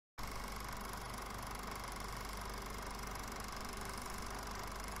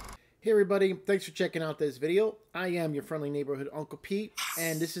Hey everybody, thanks for checking out this video. I am your friendly neighborhood Uncle Pete,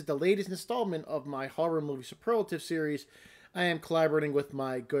 and this is the latest installment of my horror movie superlative series. I am collaborating with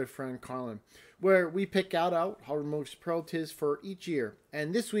my good friend Carlin, where we pick out horror movie superlatives for each year.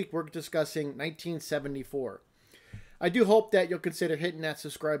 And this week we're discussing 1974. I do hope that you'll consider hitting that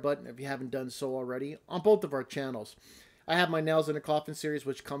subscribe button if you haven't done so already on both of our channels. I have my Nails in a Coffin series,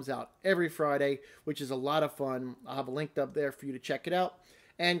 which comes out every Friday, which is a lot of fun. I'll have a link up there for you to check it out.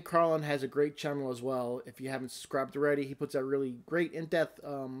 And Carlin has a great channel as well. If you haven't subscribed already, he puts out really great in-depth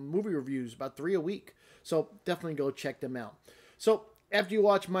movie reviews, about 3 a week. So definitely go check them out. So after you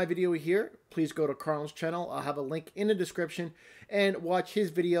watch my video here, please go to Carlin's channel. I'll have a link in the description and watch his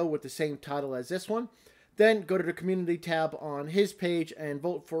video with the same title as this one. Then go to the community tab on his page and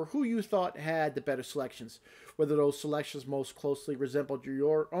vote for who you thought had the better selections. Whether those selections most closely resembled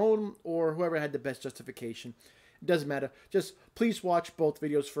your own or whoever had the best justification. It doesn't matter. Just please watch both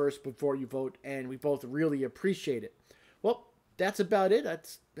videos first before you vote, and we both really appreciate it. Well, that's about it.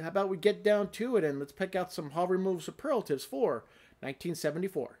 How about we get down to it and let's pick out some horror movie superlatives for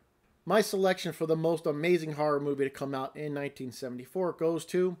 1974. My selection for the most amazing horror movie to come out in 1974 goes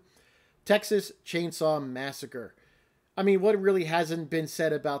to Texas Chainsaw Massacre. I mean, what really hasn't been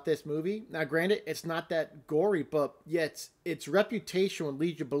said about this movie? Now, granted, it's not that gory, but yet its reputation would lead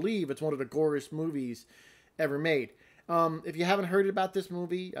you to believe it's one of the goriest movies ever made. If you haven't heard about this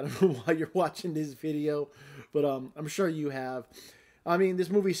movie, I don't know why you're watching this video, but I'm sure you have. I mean,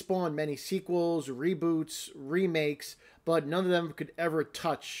 this movie spawned many sequels, reboots, remakes, but none of them could ever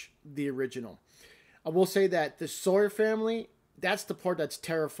touch the original. I will say that the Sawyer family, that's the part that's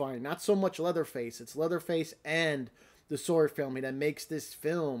terrifying. Not so much Leatherface. It's Leatherface and the Sawyer family that makes this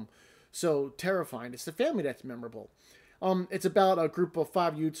film so terrifying. It's the family that's memorable. It's about a group of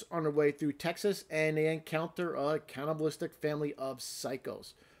 5 youths on their way through Texas, and they encounter a cannibalistic family of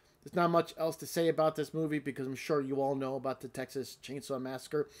psychos. There's not much else to say about this movie because I'm sure you all know about the Texas Chainsaw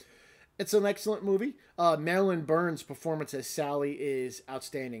Massacre. It's an excellent movie. Marilyn Burns' performance as Sally is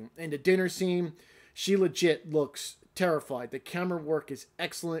outstanding. In the dinner scene, she legit looks terrified. The camera work is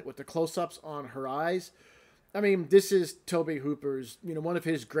excellent with the close-ups on her eyes. I mean, this is Tobe Hooper's, one of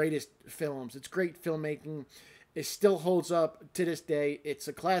his greatest films. It's great filmmaking. It still holds up to this day. It's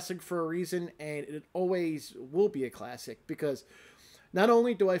a classic for a reason, and it always will be a classic because not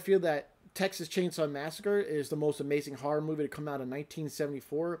only do I feel that Texas Chainsaw Massacre is the most amazing horror movie to come out in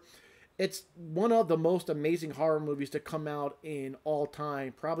 1974, it's one of the most amazing horror movies to come out in all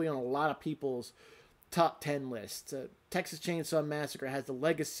time, probably on a lot of people's top 10 lists. Texas Chainsaw Massacre has the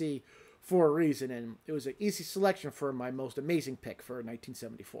legacy for a reason, and it was an easy selection for my most amazing pick for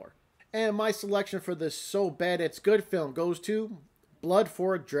 1974. And my selection for this So Bad It's Good film goes to Blood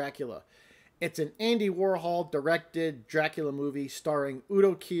for Dracula. It's an Andy Warhol directed Dracula movie starring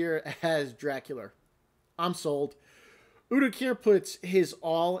Udo Kier as Dracula. I'm sold. Udo Kier puts his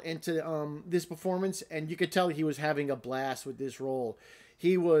all into this performance, and you could tell he was having a blast with this role.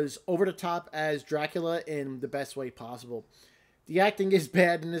 He was over the top as Dracula in the best way possible. The acting is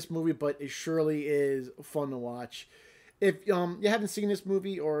bad in this movie, but it surely is fun to watch. If you haven't seen this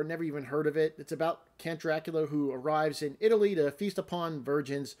movie or never even heard of it, it's about Count Dracula who arrives in Italy to feast upon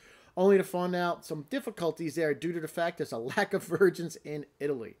virgins, only to find out some difficulties there due to the fact there's a lack of virgins in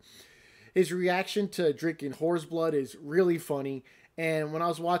Italy. His reaction to drinking horse blood is really funny, and when I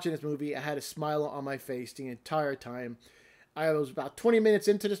was watching this movie, I had a smile on my face the entire time. I was about 20 minutes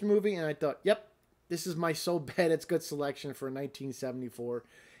into this movie, and I thought, yep, this is my So Bad It's Good selection for 1974.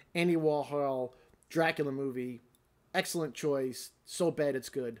 Andy Warhol, Dracula movie. Excellent choice. So Bad It's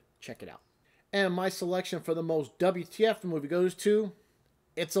Good. Check it out. And my selection for the most WTF movie goes to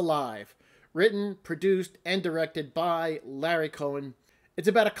It's Alive. Written, produced, and directed by Larry Cohen. It's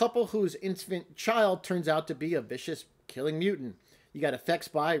about a couple whose infant child turns out to be a vicious killing mutant. You got effects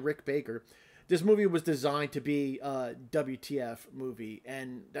by Rick Baker. This movie was designed to be a WTF movie,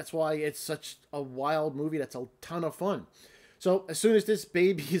 and that's why it's such a wild movie that's a ton of fun. So as soon as this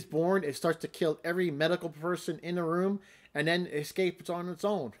baby is born, it starts to kill every medical person in the room and then escapes on its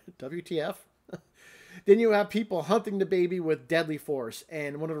own. WTF? Then you have people hunting the baby with deadly force.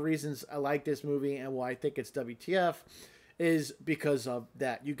 And one of the reasons I like this movie and why I think it's WTF is because of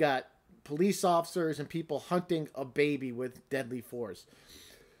that. You got police officers and people hunting a baby with deadly force.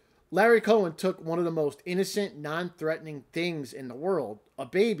 Larry Cohen took one of the most innocent, non-threatening things in the world, a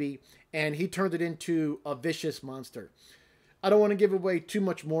baby, and he turned it into a vicious monster. I don't want to give away too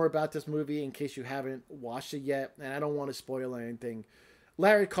much more about this movie in case you haven't watched it yet, and I don't want to spoil anything.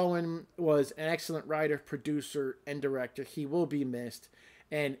 Larry Cohen was an excellent writer, producer, and director. He will be missed,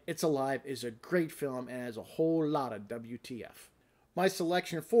 and It's Alive is a great film and has a whole lot of WTF. My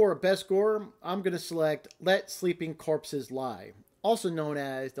selection for Best Gore, I'm going to select Let Sleeping Corpses Lie, also known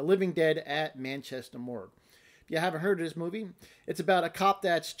as The Living Dead at Manchester Morgue. If you haven't heard of this movie, it's about a cop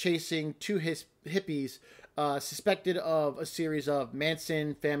that's chasing two hippies suspected of a series of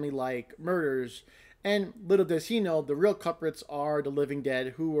Manson family-like murders. And little does he know, the real culprits are the living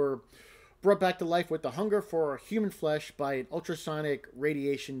dead, who were brought back to life with the hunger for human flesh by an ultrasonic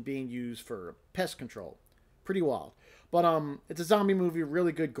radiation being used for pest control. Pretty wild. But it's a zombie movie,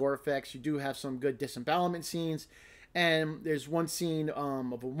 really good gore effects. You do have some good disembowelment scenes. And there's one scene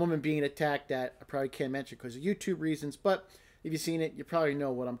of a woman being attacked that I probably can't mention because of YouTube reasons. But if you've seen it, you probably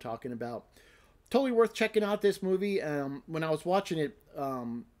know what I'm talking about. Totally worth checking out this movie. When I was watching it,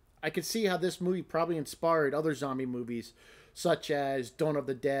 I could see how this movie probably inspired other zombie movies, such as Dawn of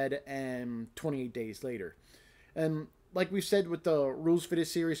the Dead and 28 Days Later. And like we said with the rules for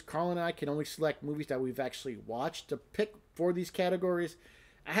this series, Carl and I can only select movies that we've actually watched to pick for these categories.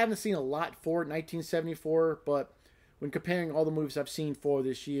 I haven't seen a lot for 1974, but when comparing all the movies I've seen for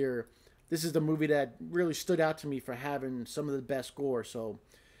this year, this is the movie that really stood out to me for having some of the best gore. So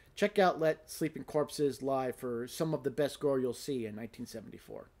check out Let Sleeping Corpses Lie for some of the best gore you'll see in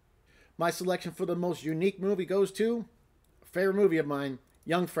 1974. My selection for the most unique movie goes to a favorite movie of mine,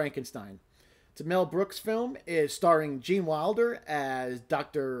 Young Frankenstein. It's a Mel Brooks film. It's starring Gene Wilder as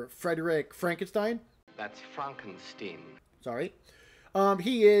Dr. Frederick Frankenstein. That's Frankenstein. Sorry.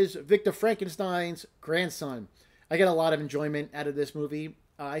 He is Victor Frankenstein's grandson. I get a lot of enjoyment out of this movie.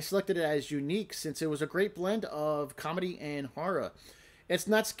 I selected it as unique since it was a great blend of comedy and horror. It's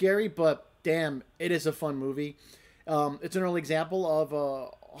not scary, but damn, it is a fun movie. It's an early example of a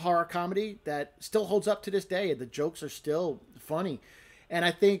horror comedy that still holds up to this day. The jokes are still funny. And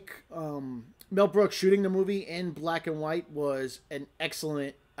I think Mel Brooks shooting the movie in black and white was an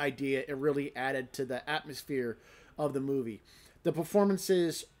excellent idea. It really added to the atmosphere of the movie. The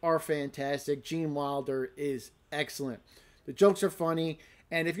performances are fantastic. Gene Wilder is excellent. The jokes are funny.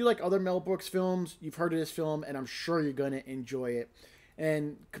 And if you like other Mel Brooks films, you've heard of this film, and I'm sure you're going to enjoy it.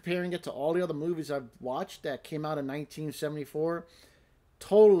 And comparing it to all the other movies I've watched that came out in 1974,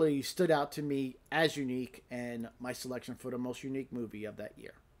 totally stood out to me as unique, and my selection for the most unique movie of that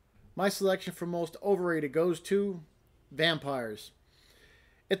year. My selection for most overrated goes to Vampires.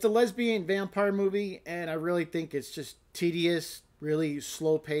 It's a lesbian vampire movie, and I really think it's just tedious, really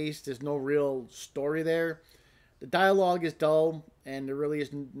slow-paced. There's no real story there. The dialogue is dull, and there really is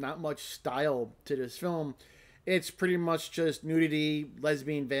not much style to this film. It's pretty much just nudity,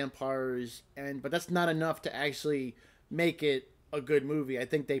 lesbian vampires, but that's not enough to actually make it a good movie. I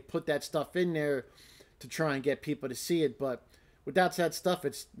think they put that stuff in there to try and get people to see it, but without that stuff,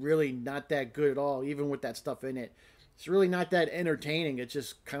 it's really not that good at all, even with that stuff in it. It's really not that entertaining. It's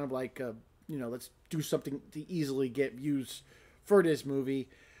just kind of like, let's do something to easily get views for this movie.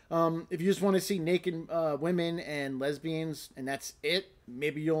 If you just want to see naked women and lesbians and that's it,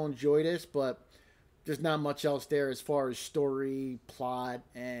 maybe you'll enjoy this, but there's not much else there as far as story, plot,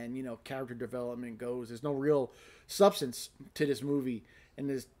 and, character development goes. There's no real substance to this movie, and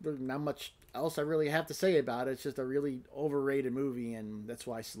there's not much else I really have to say about it. It's just a really overrated movie, and that's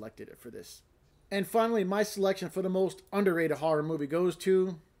why I selected it for this. And finally, my selection for the most underrated horror movie goes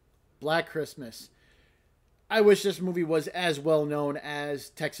to Black Christmas. I wish this movie was as well known as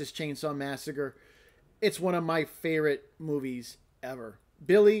Texas Chainsaw Massacre. It's one of my favorite movies ever.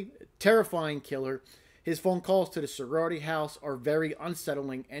 Billy, terrifying killer. His phone calls to the sorority house are very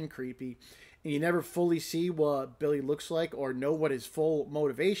unsettling and creepy. And you never fully see what Billy looks like or know what his full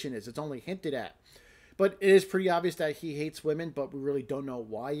motivation is. It's only hinted at. But it is pretty obvious that he hates women, but we really don't know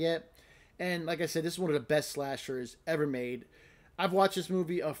why yet. And like I said, this is one of the best slashers ever made. I've watched this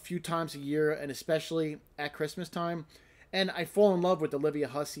movie a few times a year, and especially at Christmas time. And I fall in love with Olivia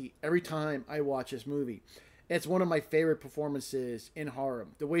Hussey every time I watch this movie. It's one of my favorite performances in horror.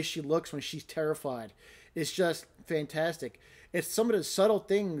 The way she looks when she's terrified is just fantastic. It's some of the subtle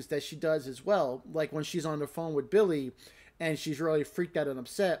things that she does as well, like when she's on the phone with Billy and she's really freaked out and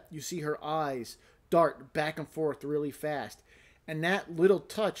upset. You see her eyes dart back and forth really fast. And that little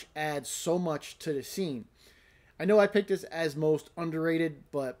touch adds so much to the scene. I know I picked this as most underrated,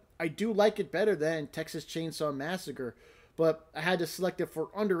 but I do like it better than Texas Chainsaw Massacre. But I had to select it for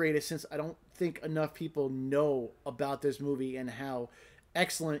underrated since I don't think enough people know about this movie and how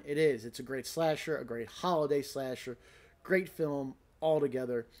excellent it is. It's a great slasher, a great holiday slasher, great film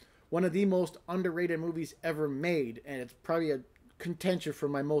altogether. One of the most underrated movies ever made, and it's probably a contention for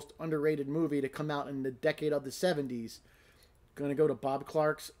my most underrated movie to come out in the decade of the 70s. Gonna go to Bob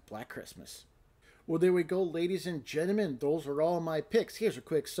Clark's Black Christmas. Well, there we go, ladies and gentlemen. Those are all my picks. Here's a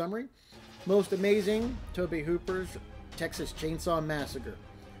quick summary. Most amazing, Tobe Hooper's Texas Chainsaw Massacre,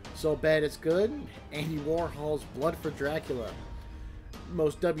 So Bad It's Good, Andy Warhol's Blood for Dracula,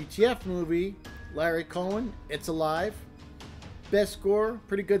 most WTF movie, Larry Cohen, It's Alive, best score,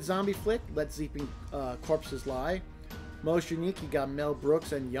 pretty good zombie flick, Let Sleeping Corpses Lie, most unique, you got Mel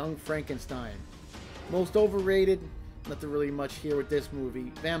Brooks and Young Frankenstein, most overrated, nothing really much here with this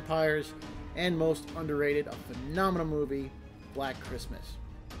movie, Vampires, and most underrated, a phenomenal movie, Black Christmas.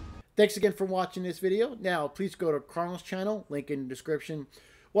 Thanks again for watching this video. Now, please go to Carl's channel, link in the description.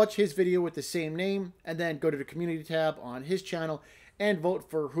 Watch his video with the same name, and then go to the community tab on his channel and vote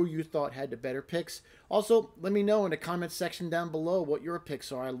for who you thought had the better picks. Also, let me know in the comments section down below what your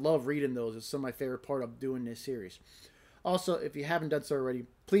picks are. I love reading those. It's some of my favorite part of doing this series. Also, if you haven't done so already,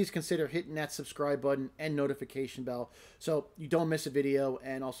 please consider hitting that subscribe button and notification bell so you don't miss a video,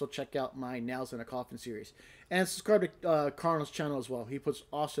 and also check out my Nails in a Coffin series. And subscribe to Carl's channel as well. He puts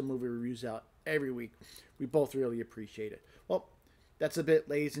awesome movie reviews out every week. We both really appreciate it. Well, that's a bit,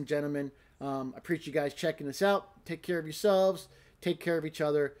 ladies and gentlemen. I appreciate you guys checking this out. Take care of yourselves. Take care of each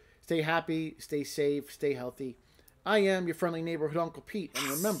other. Stay happy, stay safe, stay healthy. I am your friendly neighborhood Uncle Pete. And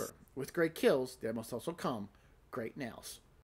remember, with great kills, there must also come great nails.